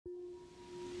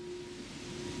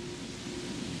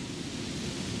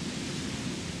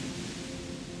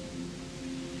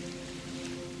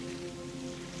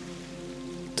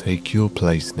Take your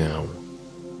place now,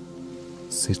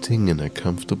 sitting in a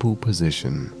comfortable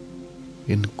position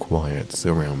in quiet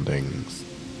surroundings,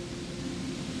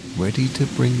 ready to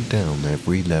bring down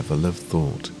every level of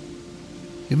thought,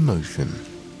 emotion,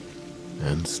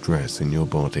 and stress in your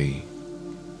body.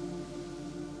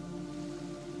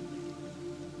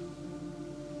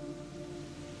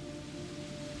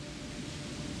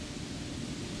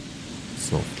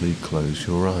 Softly close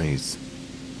your eyes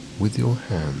with your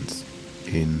hands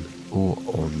in or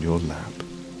on your lap.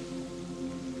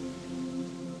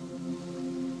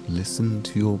 Listen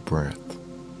to your breath.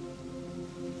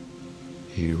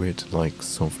 Hear it like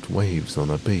soft waves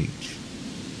on a beach.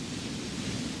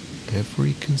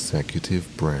 Every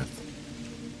consecutive breath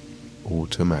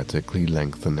automatically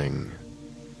lengthening.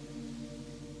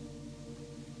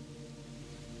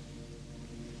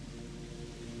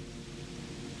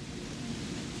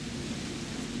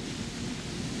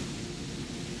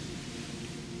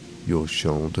 Your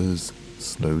shoulders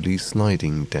slowly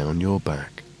sliding down your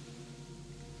back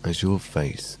as your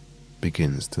face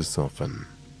begins to soften.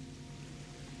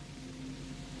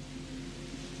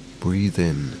 Breathe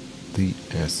in the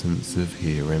essence of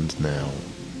here and now.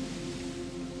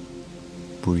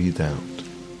 Breathe out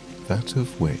that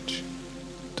of which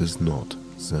does not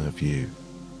serve you.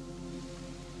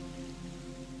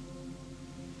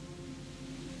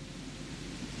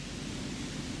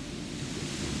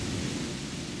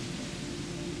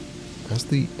 As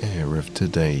the air of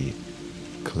today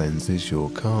cleanses your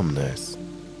calmness,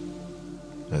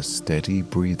 a steady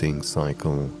breathing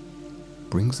cycle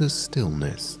brings a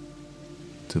stillness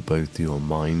to both your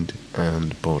mind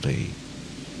and body.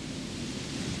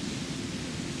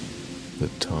 The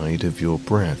tide of your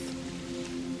breath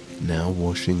now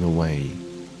washing away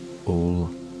all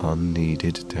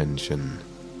unneeded tension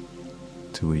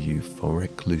to a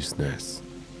euphoric looseness.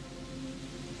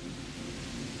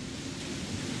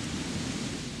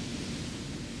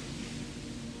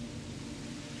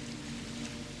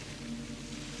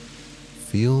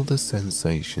 Feel the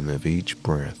sensation of each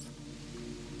breath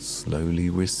slowly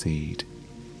recede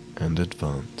and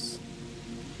advance.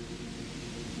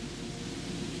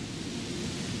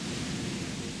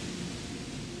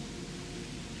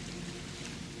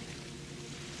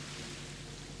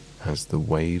 As the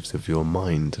waves of your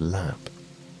mind lap,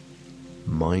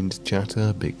 mind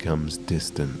chatter becomes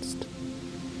distanced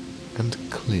and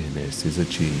clearness is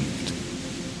achieved.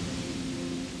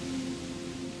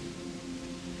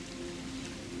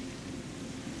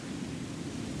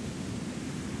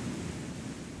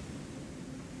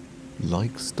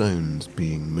 Like stones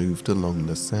being moved along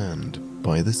the sand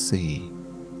by the sea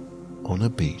on a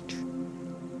beach,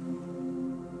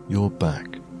 your back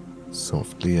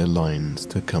softly aligns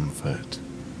to comfort.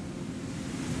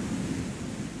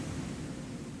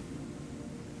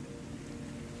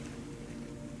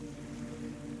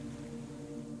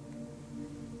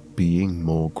 Being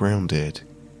more grounded,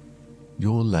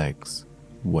 your legs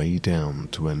weigh down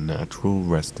to a natural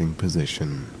resting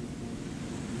position,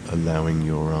 allowing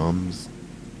your arms,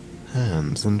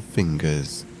 hands and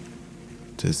fingers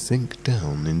to sink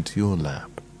down into your lap.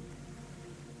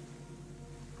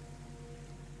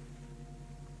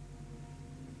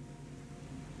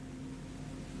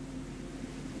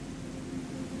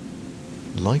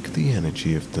 Like the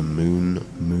energy of the moon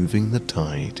moving the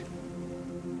tide,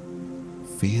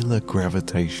 feel a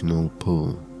gravitational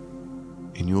pull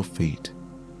in your feet.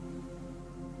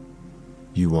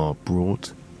 You are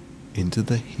brought into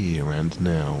the here and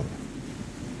now,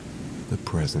 the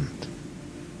present.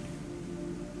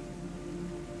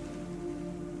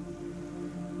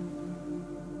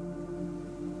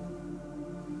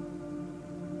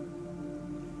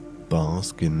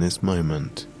 Bask in this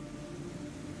moment,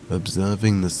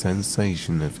 observing the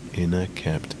sensation of inner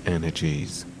kept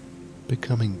energies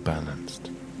becoming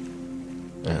balanced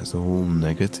as all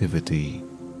negativity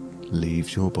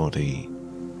leaves your body,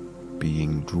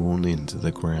 being drawn into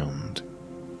the ground.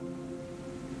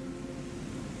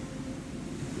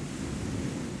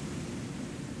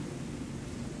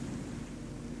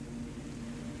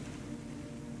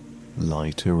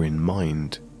 Lighter in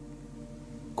mind,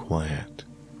 quiet,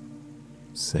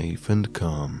 safe and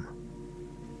calm,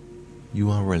 you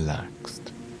are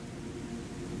relaxed.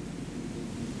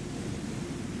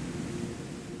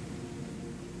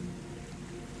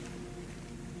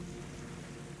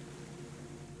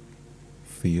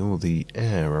 Feel the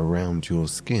air around your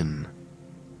skin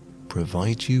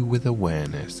provide you with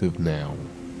awareness of now.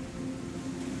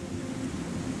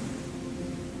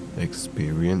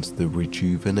 Experience the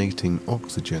rejuvenating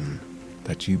oxygen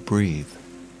that you breathe.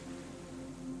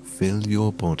 Fill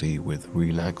your body with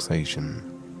relaxation,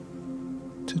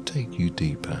 to take you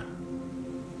deeper.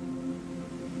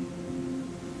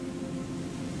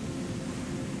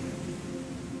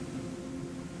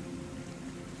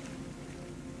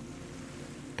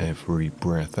 Every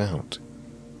breath out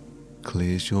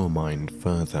clears your mind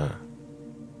further,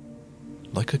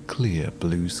 like a clear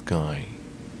blue sky.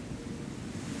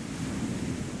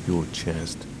 Your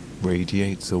chest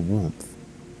radiates a warmth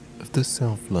of the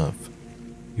self-love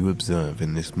you observe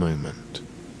in this moment.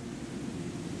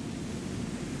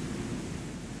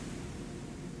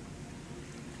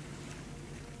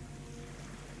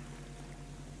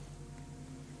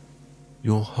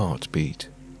 Your heartbeat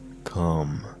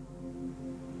calm,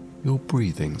 your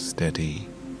breathing steady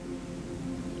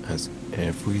as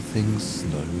everything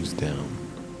slows down.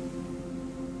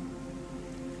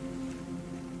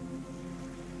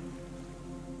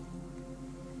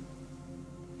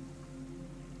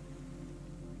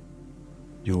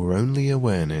 Your only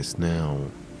awareness now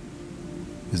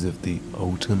is of the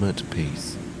ultimate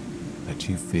peace that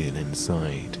you feel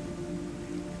inside.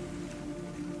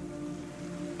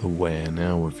 Aware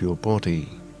now of your body,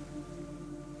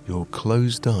 your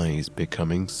closed eyes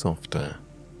becoming softer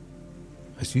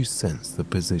as you sense the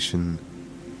position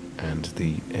and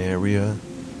the area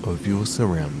of your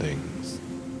surroundings.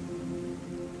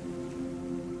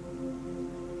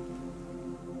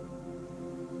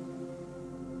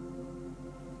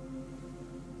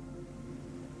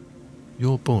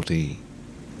 Your body,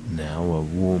 now a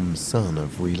warm sun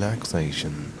of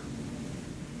relaxation.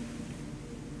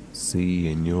 See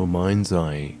in your mind's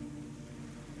eye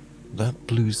that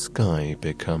blue sky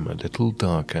become a little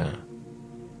darker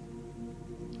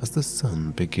as the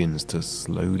sun begins to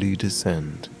slowly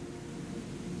descend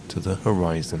to the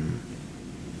horizon.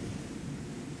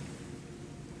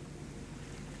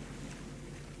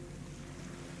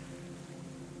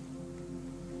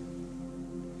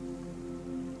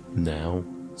 Now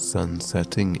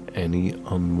sunsetting any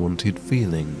unwanted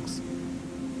feelings,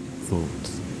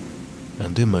 thoughts,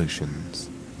 and emotions.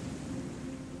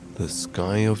 The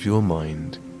sky of your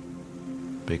mind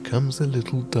becomes a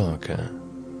little darker,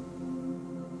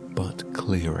 but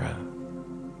clearer.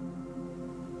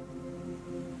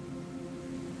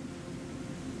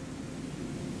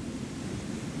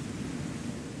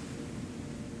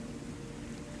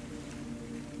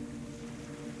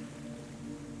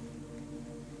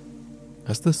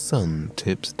 As the sun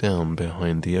tips down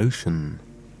behind the ocean,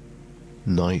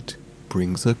 night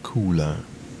brings a cooler,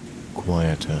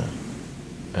 quieter,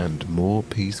 and more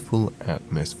peaceful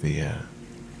atmosphere.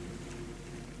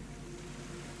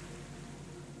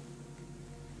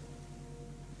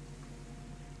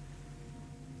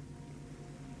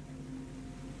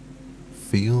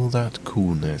 Feel that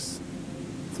coolness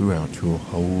throughout your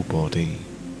whole body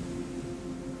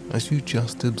as you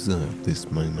just observe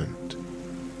this moment.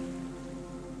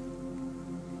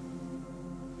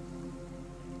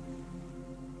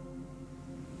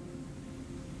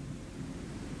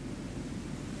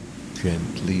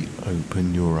 Gently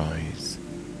open your eyes,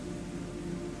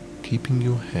 keeping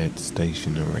your head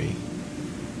stationary.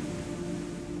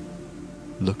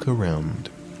 Look around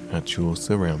at your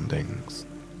surroundings.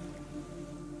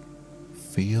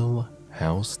 Feel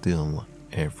how still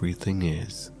everything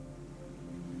is.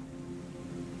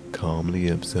 Calmly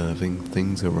observing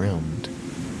things around,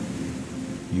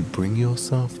 you bring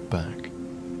yourself back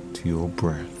to your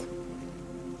breath.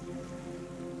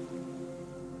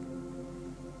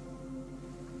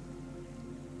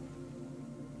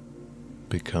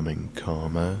 Becoming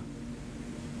calmer,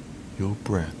 your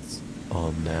breaths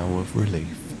are now of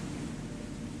relief.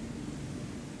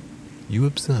 You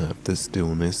observe the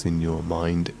stillness in your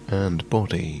mind and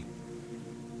body,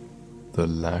 the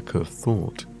lack of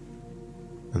thought,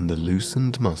 and the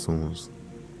loosened muscles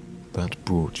that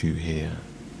brought you here.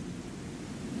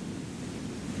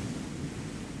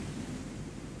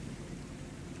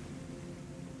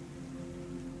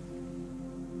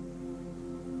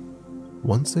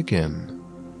 Once again,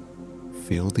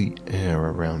 feel the air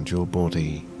around your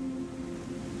body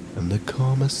and the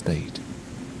calmer state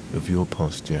of your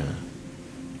posture.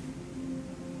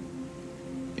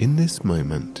 In this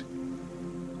moment,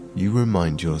 you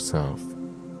remind yourself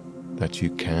that you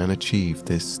can achieve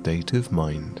this state of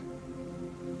mind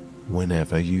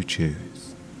whenever you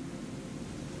choose.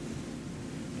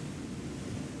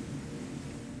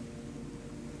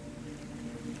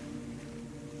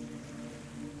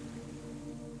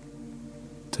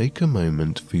 Take a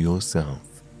moment for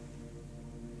yourself,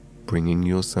 bringing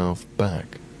yourself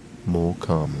back more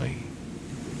calmly,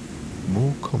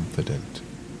 more confident,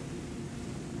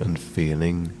 and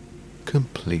feeling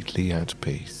completely at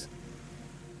peace.